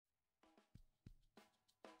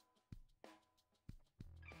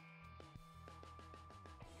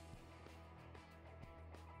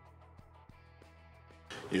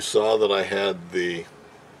You saw that I had the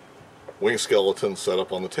wing skeleton set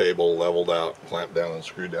up on the table, leveled out, clamped down, and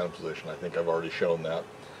screwed down in position. I think I've already shown that.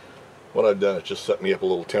 What I've done is just set me up a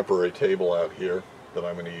little temporary table out here that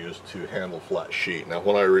I'm going to use to handle flat sheet. Now,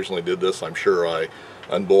 when I originally did this, I'm sure I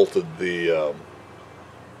unbolted the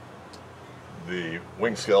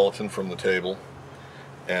wing skeleton from the table,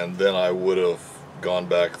 and then I would have gone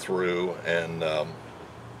back through and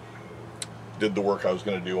did the work I was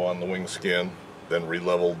going to do on the wing skin, then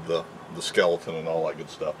re-leveled the skeleton and all that good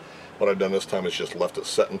stuff. What I've done this time is just left it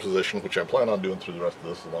set in position, which I plan on doing through the rest of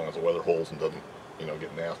this as long as the weather holds and doesn't, you know,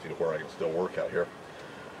 get nasty to where I can still work out here.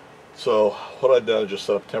 So what I've done is just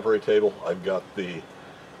set up a temporary table. I've got the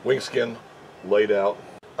wing skin laid out.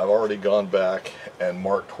 I've already gone back and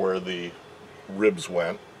marked where the ribs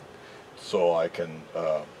went, so I can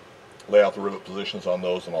lay out the rivet positions on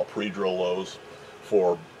those, and I'll pre-drill those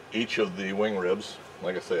for each of the wing ribs.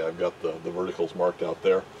 Like I say, I've got the verticals marked out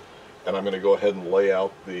there, and I'm going to go ahead and lay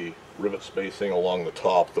out the rivet spacing along the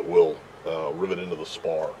top that will rivet into the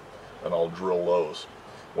spar, and I'll drill those.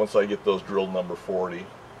 Once I get those drilled number 40,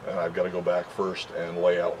 and I've got to go back first and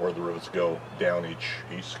lay out where the rivets go down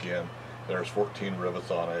each skin. There's 14 rivets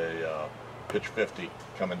on a pitch 50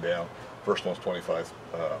 coming down. First one's 25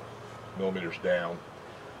 millimeters down.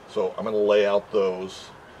 So I'm going to lay out those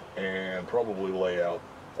and probably lay out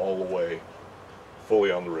all the way fully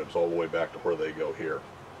on the ribs, all the way back to where they go here.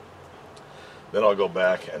 Then I'll go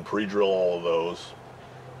back and pre-drill all of those,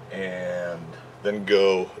 and then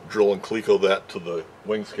go drill and cleco that to the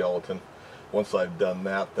wing skeleton. Once I've done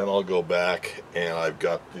that, then I'll go back and I've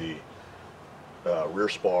got the rear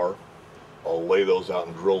spar. I'll lay those out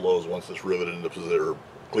and drill those once it's riveted into position, or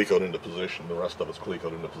clecoed into position. The rest of it's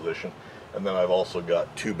clecoed into position. And then I've also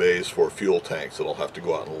got 2 bays for fuel tanks that I'll have to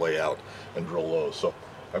go out and lay out and drill those. So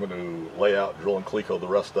I'm going to lay out, drill and cleco the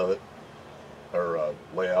rest of it, or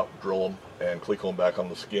lay out, drill them, and cleco them back on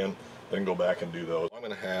the skin, then go back and do those. I'm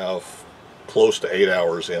going to have close to 8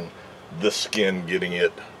 hours in this skin getting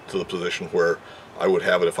it to the position where I would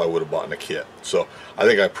have it if I would have bought in a kit. So I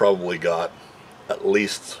think I probably got at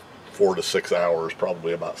least 4 to 6 hours,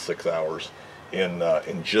 probably about 6 hours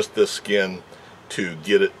in just this skin to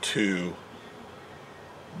get it to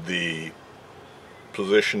the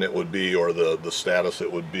position it would be, or the status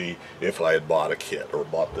it would be if I had bought a kit or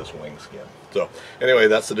bought this wing skin. So anyway,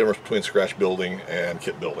 that's the difference between scratch building and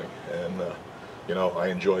kit building. And you know, I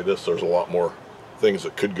enjoy this. There's a lot more things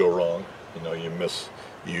that could go wrong. You know, you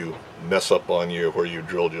mess up on where you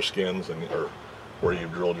drilled your skins, or where you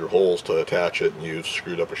drilled your holes to attach it, and you've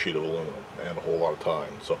screwed up a sheet of aluminum and a whole lot of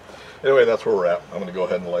time. So anyway, that's where we're at. I'm going to go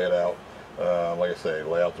ahead and lay it out. Like I say,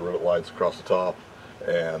 lay out the rivet lines across the top,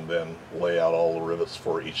 and then lay out all the rivets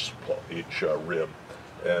for each rib.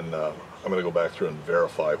 And I'm going to go back through and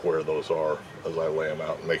verify where those are as I lay them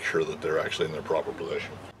out and make sure that they're actually in their proper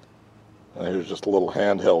position. And here's just a little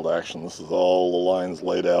handheld action. This is all the lines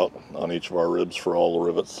laid out on each of our ribs for all the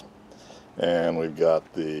rivets. And we've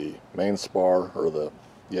got the main spar, or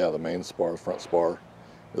the main spar, front spar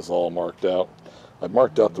is all marked out. I've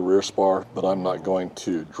marked out the rear spar, but I'm not going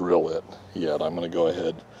to drill it yet. I'm going to go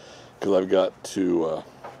ahead, because I've got to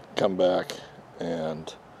come back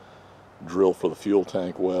and drill for the fuel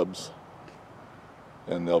tank webs,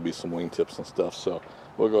 and there'll be some wingtips and stuff. So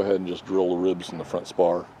we'll go ahead and just drill the ribs in the front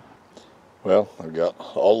spar. Well, I've got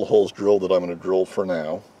all the holes drilled that I'm going to drill for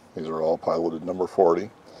now. These are all piloted number 40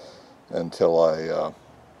 until I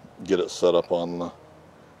get it set up on the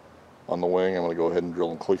wing. I'm going to go ahead and drill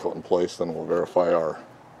and cleco it in place. Then we'll verify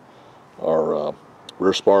our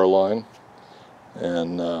rear spar line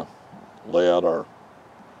and lay out our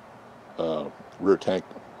rear tank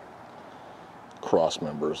cross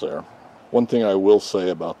members there. One thing I will say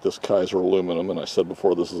about this Kaiser aluminum, and I said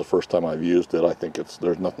before, this is the first time I've used it, I think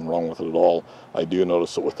there's nothing wrong with it at all. I do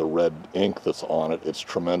notice that with the red ink that's on it, it's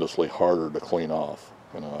tremendously harder to clean off.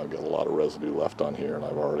 You know, I've got a lot of residue left on here, and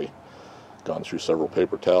I've already gone through several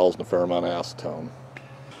paper towels and a fair amount of acetone.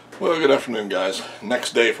 Well, good afternoon, guys.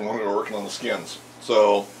 Next day from when we were working on the skins.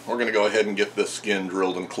 So we're going to go ahead and get this skin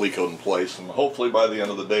drilled and clecoed in place, and hopefully by the end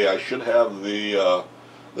of the day I should have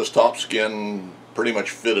this top skin pretty much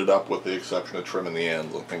fitted up, with the exception of trimming the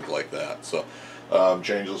ends and things like that. So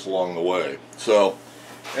changes along the way. So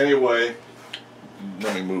anyway,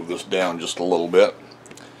 let me move this down just a little bit.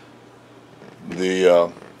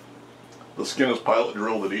 The skin is pilot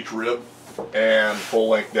drilled at each rib and full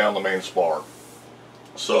length down the main spar.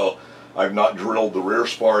 So I've not drilled the rear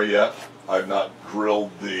spar yet. I've not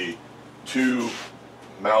drilled the 2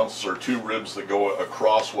 mounts or 2 ribs that go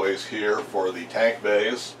across ways here for the tank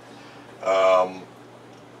bays.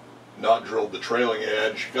 not drilled the trailing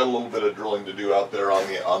edge. Got a little bit of drilling to do out there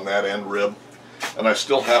on that end rib. And I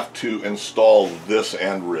still have to install this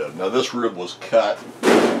end rib. Now this rib was cut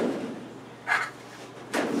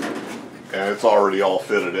and it's already all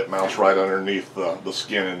fitted. It mounts right underneath the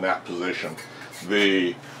skin in that position.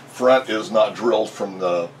 The front is not drilled from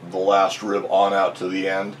the last rib on out to the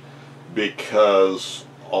end because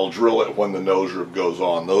I'll drill it when the nose rib goes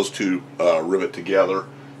on. Those two rivet together,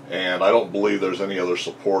 and I don't believe there's any other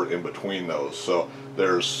support in between those. So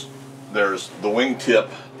there's the wingtip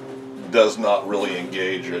does not really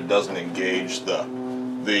engage, or it doesn't engage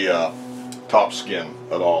the top skin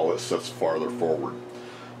at all. It sits farther forward.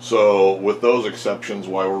 So with those exceptions,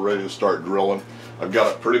 while we're ready to start drilling, I've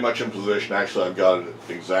got it pretty much in position. Actually, I've got it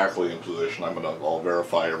exactly in position. I'll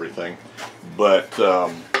verify everything, but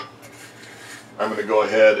I'm going to go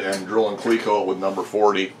ahead and drill and cleco it with number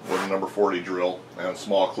 40, with a number 40 drill and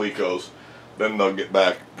small clecos. Then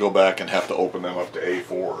they'll go back and have to open them up to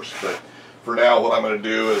A4s. But for now, what I'm going to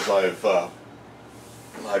do is I've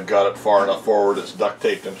got it far enough forward. It's duct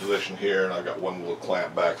taped in position here, and I've got one little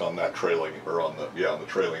clamp back on that trailing, or on the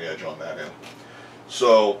trailing edge on that end.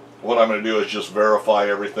 So what I'm going to do is just verify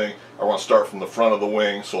everything. I want to start from the front of the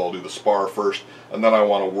wing, so I'll do the spar first, and then I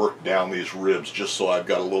want to work down these ribs just so I've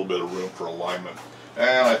got a little bit of room for alignment.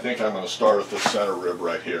 And I think I'm going to start at the center rib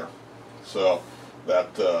right here. So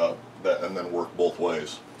that and then work both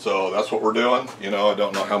ways. So that's what we're doing. You know, I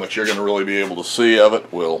don't know how much you're going to really be able to see of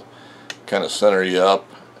it. We'll kind of center you up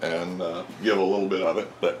and give a little bit of it,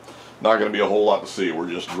 but not going to be a whole lot to see. We're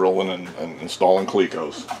just drilling and installing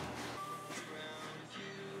clecos.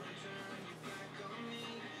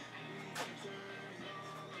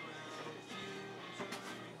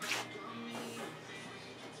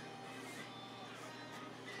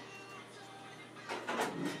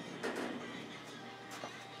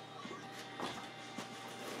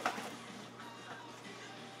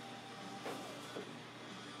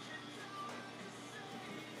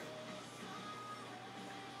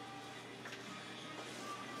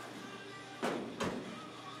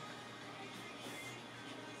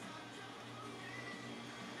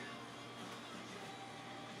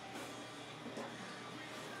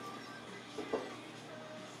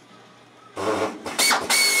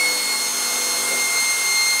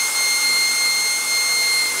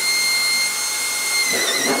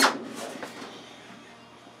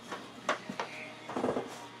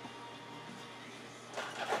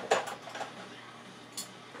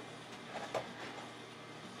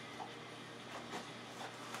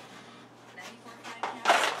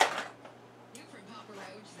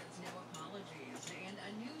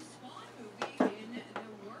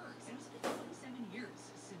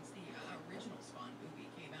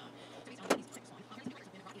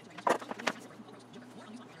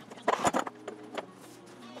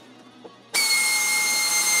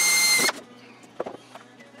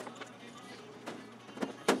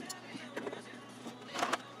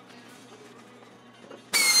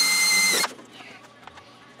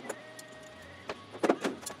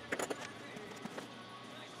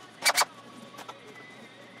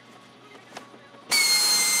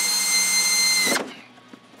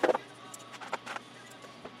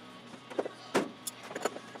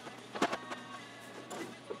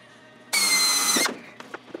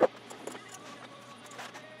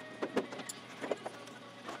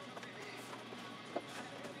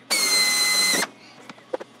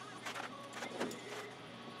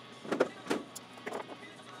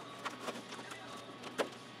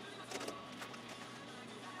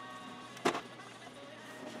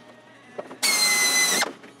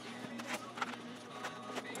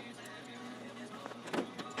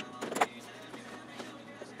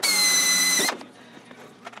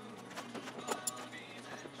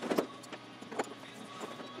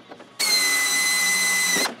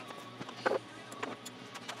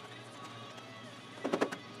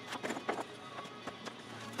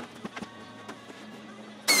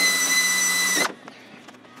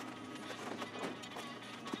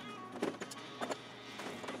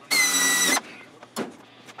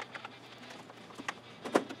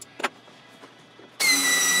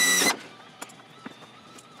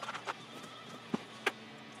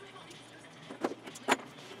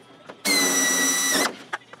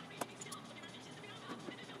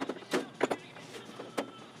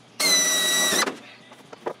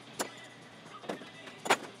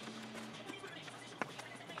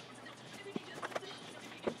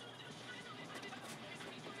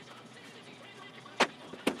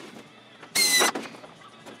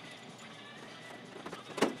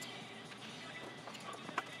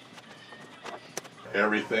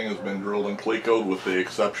 Everything has been drilled and clecoed with the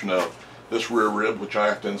exception of this rear rib, which I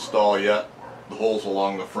have to install yet, the holes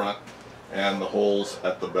along the front, and the holes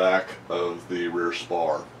at the back of the rear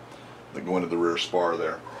spar that go into the rear spar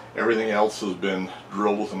there. Everything else has been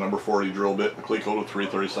drilled with a number 40 drill bit and clecoed with 3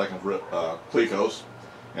 32nd clecos,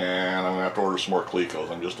 and I'm going to have to order some more clecos.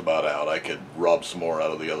 I'm just about out. I could rob some more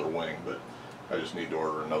out of the other wing, but I just need to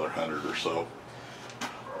order another 100 or so.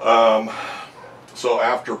 So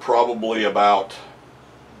after probably about,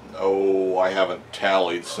 I haven't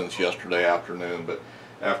tallied since yesterday afternoon, but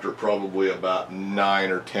after probably about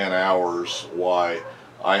 9 or 10 hours, why,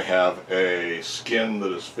 I have a skin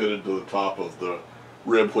that is fitted to the top of the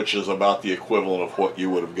rib, which is about the equivalent of what you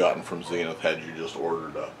would have gotten from Zenith had you just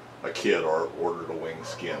ordered a kit or ordered a wing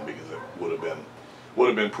skin, because it would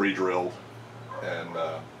have been pre-drilled and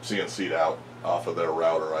CNC'd out off of their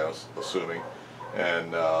router, I was assuming,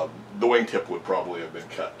 and the wingtip would probably have been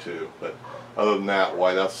cut too. But other than that,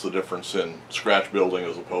 why, that's the difference in scratch building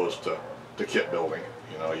as opposed to kit building.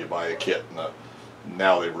 You know, you buy a kit and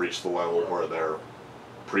now they've reached the level where they're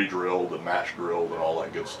pre-drilled and match drilled and all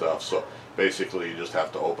that good stuff. So basically you just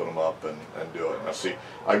have to open them up and do it. Now see,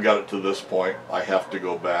 I've got it to this point. I have to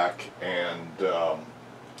go back and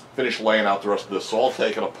finish laying out the rest of this. So I'll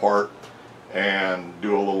take it apart and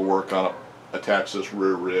do a little work on it, attach this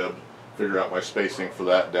rear rib, figure out my spacing for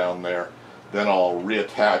that down there. Then I'll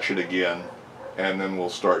reattach it again, and then we'll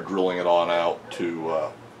start drilling it on out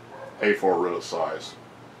to A4 rivet size,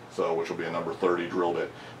 so which will be a number 30 drill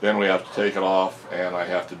bit. Then we have to take it off, and I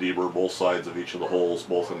have to deburr both sides of each of the holes,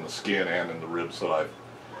 both in the skin and in the ribs that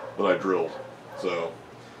I drilled. So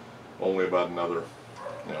only about another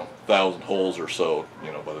 1,000 holes or so,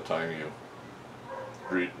 by the time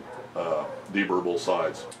you deburr both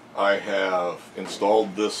sides. I have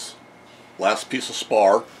installed this last piece of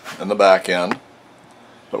spar in the back end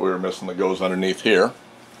that we were missing that goes underneath here,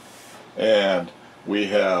 and we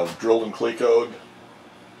have drilled and clecoed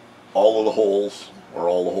all of the holes, or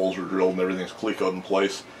all the holes are drilled and everything's clecoed in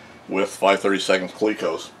place with 5/32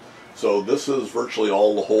 clecos. So this is virtually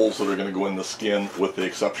all the holes that are going to go in the skin, with the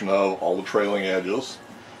exception of all the trailing edges,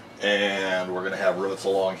 and we're going to have rivets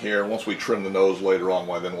along here. Once we trim the nose later on,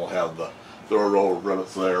 then we'll have the row of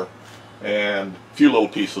rivets there and a few little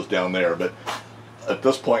pieces down there. But at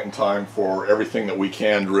this point in time, for everything that we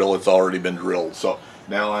can drill, it's already been drilled. So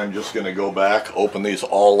now I'm just going to go back, open these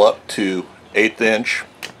all up to 1/8 inch,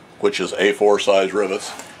 which is A4 size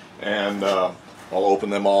rivets, and I'll open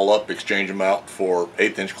them all up, exchange them out for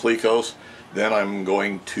 1/8 inch clecos. Then I'm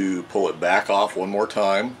going to pull it back off one more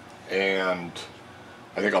time, and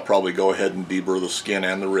I think I'll probably go ahead and deburr the skin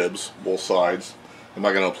and the ribs, both sides. I'm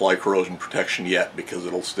not going to apply corrosion protection yet, because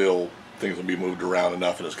things will be moved around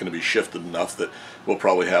enough and it's going to be shifted enough that we'll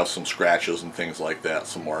probably have some scratches and things like that,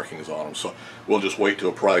 some markings on them. So we'll just wait to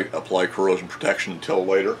apply corrosion protection until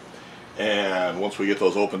later. And once we get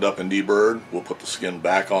those opened up and deburred, we'll put the skin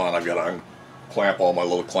back on. I've got to unclamp all my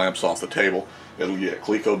little clamps off the table. It'll get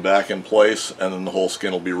clecoed back in place, and then the whole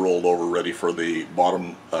skin will be rolled over, ready for the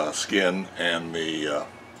bottom skin and the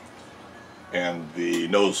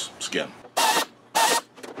nose skin.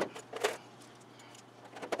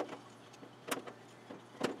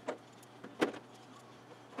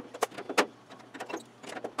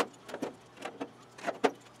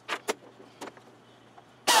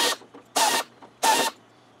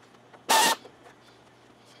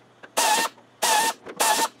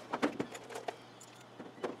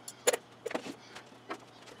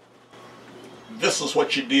 This is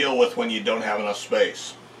what you deal with when you don't have enough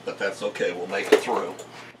space, but that's okay, we'll make it through.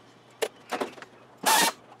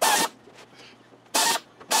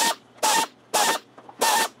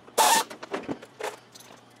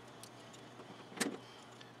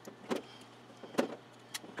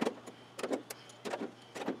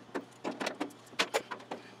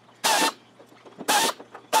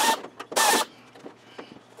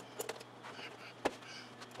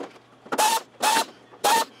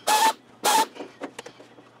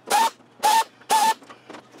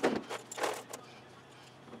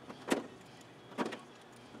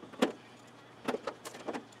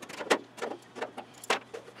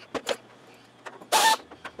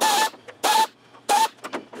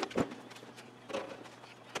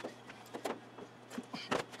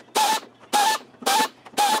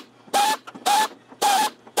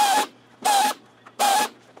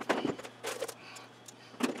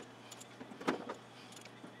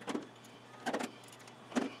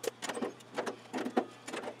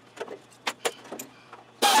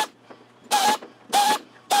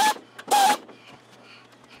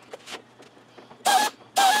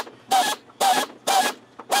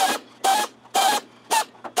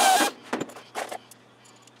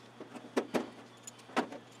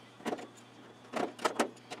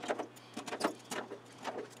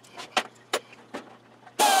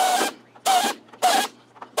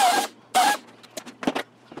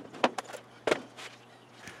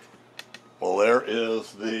 there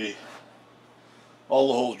is all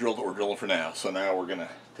the holes drilled that we're drilling for now. So now we're going to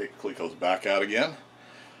take the clecos back out again,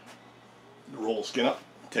 roll the skin up,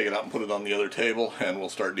 take it out and put it on the other table, and we'll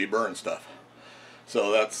start deburring stuff.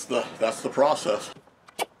 So that's the process.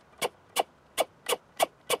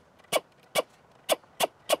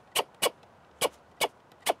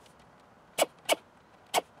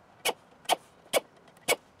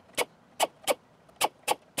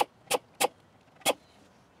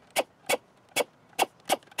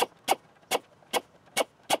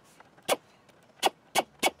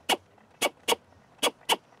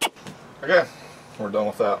 Okay, we're done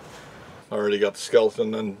with that. I already got the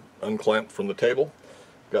skeleton unclamped from the table.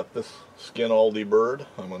 Got this skin all deburred.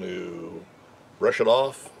 I'm going to brush it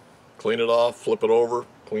off, clean it off, flip it over,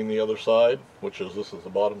 clean the other side, this is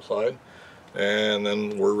the bottom side, and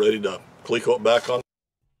then we're ready to cleco it back on.